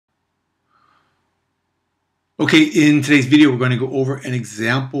Okay, in today's video, we're going to go over an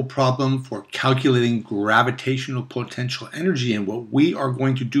example problem for calculating gravitational potential energy. And what we are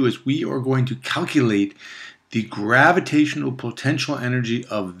going to do is we are going to calculate the gravitational potential energy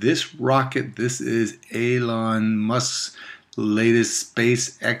of this rocket. This is Elon Musk's latest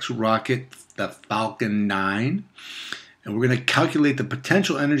SpaceX rocket, the Falcon 9. And we're going to calculate the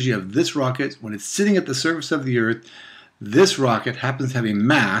potential energy of this rocket when it's sitting at the surface of the Earth. This rocket happens to have a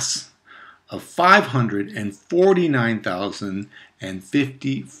mass of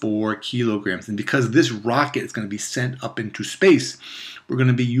 549,054 kilograms. And because this rocket is going to be sent up into space, we're going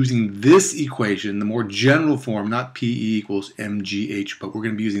to be using this equation, the more general form, not P equals mgh, but we're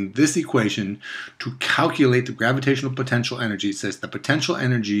going to be using this equation to calculate the gravitational potential energy. It says the potential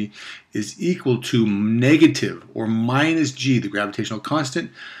energy is equal to negative or minus g, the gravitational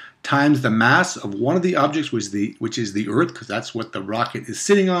constant, times the mass of one of the objects, which is the Earth, because that's what the rocket is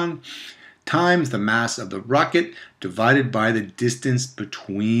sitting on, times the mass of the rocket divided by the distance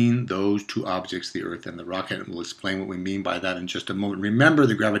between those two objects, the Earth and the rocket. And we'll explain what we mean by that in just a moment. Remember,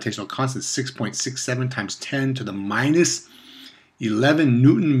 the gravitational constant is 6.67 times 10 to the minus 11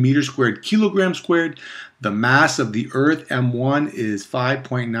 Newton meter squared kilogram squared. The mass of the Earth, M1, is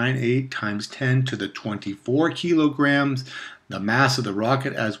 5.98 times 10 to the 24 kilograms. The mass of the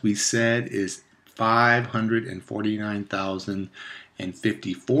rocket, as we said, is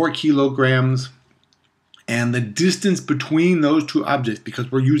 549,054 kilograms. And the distance between those two objects,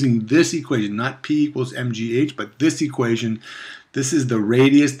 because we're using this equation, not P equals mgh, but this equation, this is the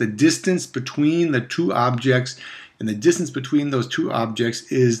radius, the distance between the two objects, and the distance between those two objects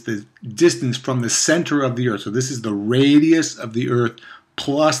is the distance from the center of the Earth. So this is the radius of the Earth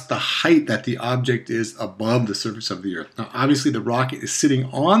plus the height that the object is above the surface of the Earth. Now, obviously, the rocket is sitting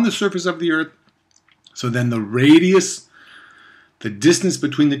on the surface of the Earth, so then the radius, the distance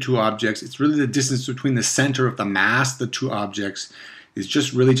between the two objects, it's really the distance between the center of the mass, the two objects, is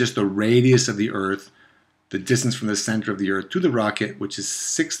just really just the radius of the Earth, the distance from the center of the Earth to the rocket, which is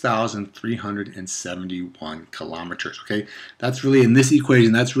 6,371 kilometers, okay? That's really, in this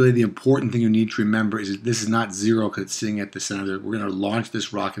equation, that's really the important thing you need to remember, is that this is not zero because it's sitting at the center there. We're going to launch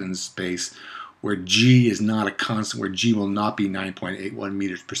this rocket into space where g is not a constant, where g will not be 9.81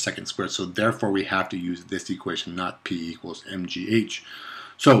 meters per second squared. So therefore, we have to use this equation, not P equals mgh.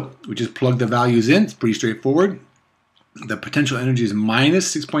 So we just plug the values in. It's pretty straightforward. The potential energy is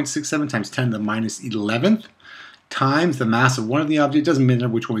minus 6.67 times 10 to the minus 11th times the mass of one of the objects. It doesn't matter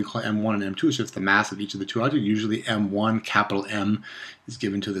which one we call M1 and M2. It's just the mass of each of the two objects. Usually M1, capital M, is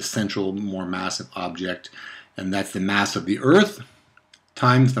given to the central, more massive object. And that's the mass of the Earth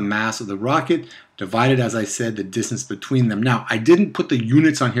times the mass of the rocket, divided, as I said, the distance between them. Now, I didn't put the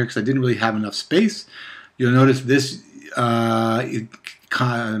units on here because I didn't really have enough space. You'll notice this, what do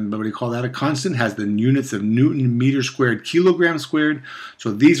you call that? A constant has the units of Newton meter squared, kilogram squared.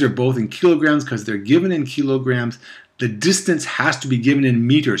 So these are both in kilograms because they're given in kilograms. The distance has to be given in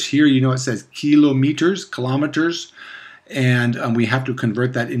meters. Here, you know, it says kilometers, kilometers, and we have to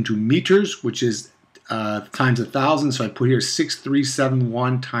convert that into meters, which is times 1,000, so I put here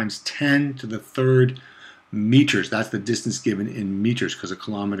 6,371 times 10 to the third meters. That's the distance given in meters, because a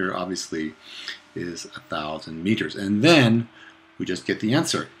kilometer obviously is 1,000 meters. And then we just get the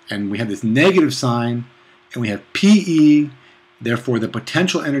answer. And we have this negative sign, and we have PE. Therefore, the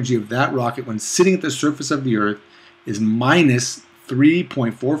potential energy of that rocket when sitting at the surface of the Earth is minus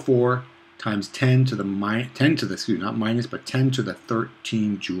 3.44 times 10 to the 13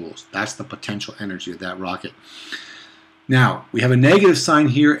 joules. That's the potential energy of that rocket. Now, we have a negative sign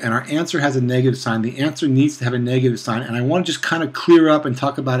here, and our answer has a negative sign. The answer needs to have a negative sign, and I want to just kind of clear up and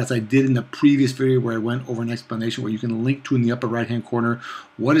talk about, as I did in the previous video where I went over an explanation where you can link to in the upper right-hand corner,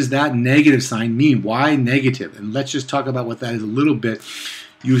 what does that negative sign mean? Why negative? And let's just talk about what that is a little bit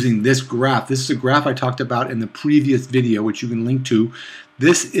using this graph. This is a graph I talked about in the previous video, which you can link to.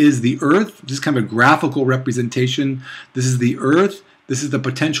 This is the Earth, just kind of a graphical representation. This is the Earth, this is the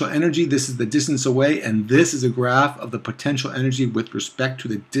potential energy, this is the distance away, and this is a graph of the potential energy with respect to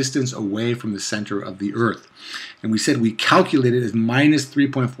the distance away from the center of the Earth. And we said we calculated as minus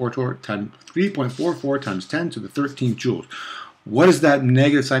 3.44 times 10 to the 13th joules. What does that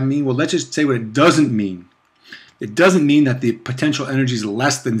negative sign mean? Well, let's just say what it doesn't mean. It doesn't mean that the potential energy is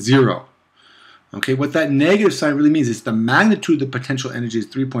less than zero. Okay, what that negative sign really means is the magnitude of the potential energy is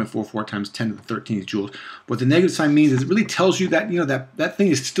 3.44 times 10 to the 13th joules. What the negative sign means is it really tells you that, you know, that thing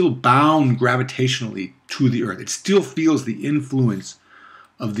is still bound gravitationally to the Earth. It still feels the influence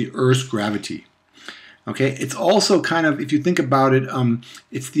of the Earth's gravity. Okay, it's also kind of, if you think about it,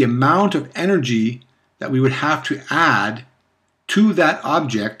 it's the amount of energy that we would have to add to that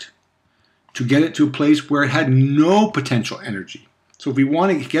object to get it to a place where it had no potential energy. So if we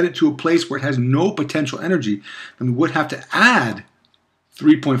want to get it to a place where it has no potential energy, then we would have to add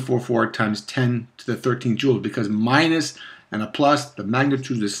 3.44 times 10 to the 13th joules, because minus and a plus, the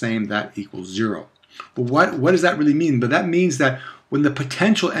magnitude is the same, that equals 0. But what does that really mean? But that means that when the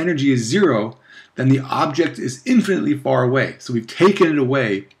potential energy is 0, then the object is infinitely far away. So we've taken it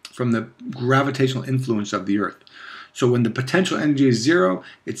away from the gravitational influence of the Earth. So when the potential energy is 0,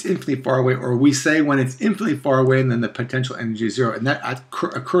 it's infinitely far away. Or we say when it's infinitely far away, and then the potential energy is 0. And that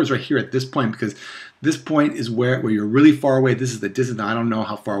occurs right here at this point, because this point is where you're really far away. This is the distance. Now, I don't know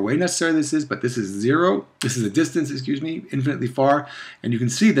how far away necessarily this is, but this is 0. This is a distance, excuse me, infinitely far. And you can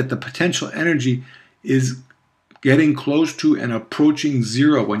see that the potential energy is getting close to and approaching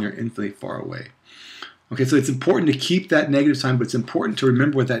 0 when you're infinitely far away. Okay, so it's important to keep that negative sign, but it's important to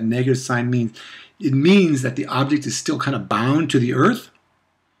remember what that negative sign means. It means that the object is still kind of bound to the Earth.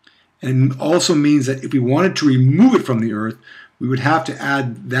 And it also means that if we wanted to remove it from the Earth, we would have to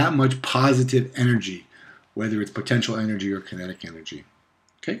add that much positive energy, whether it's potential energy or kinetic energy.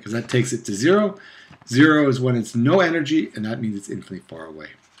 Okay, because that takes it to 0. 0 is when it's no energy, and that means it's infinitely far away.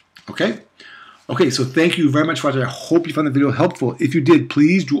 Okay? Okay, so thank you very much for watching. I hope you found the video helpful. If you did,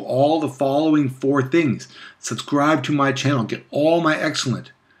 please do all the following 4 things. Subscribe to my channel. Get all my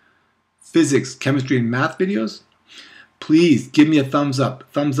excellent physics, chemistry, and math videos. Please give me a thumbs up.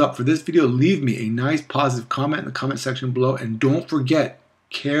 Thumbs up for this video. Leave me a nice positive comment in the comment section below. And don't forget,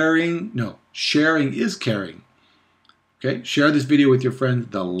 sharing is caring. Okay, share this video with your friends.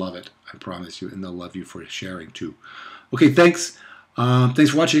 They'll love it. I promise you. And they'll love you for sharing too. Okay, thanks.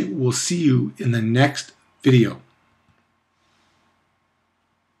 Thanks for watching. We'll see you in the next video.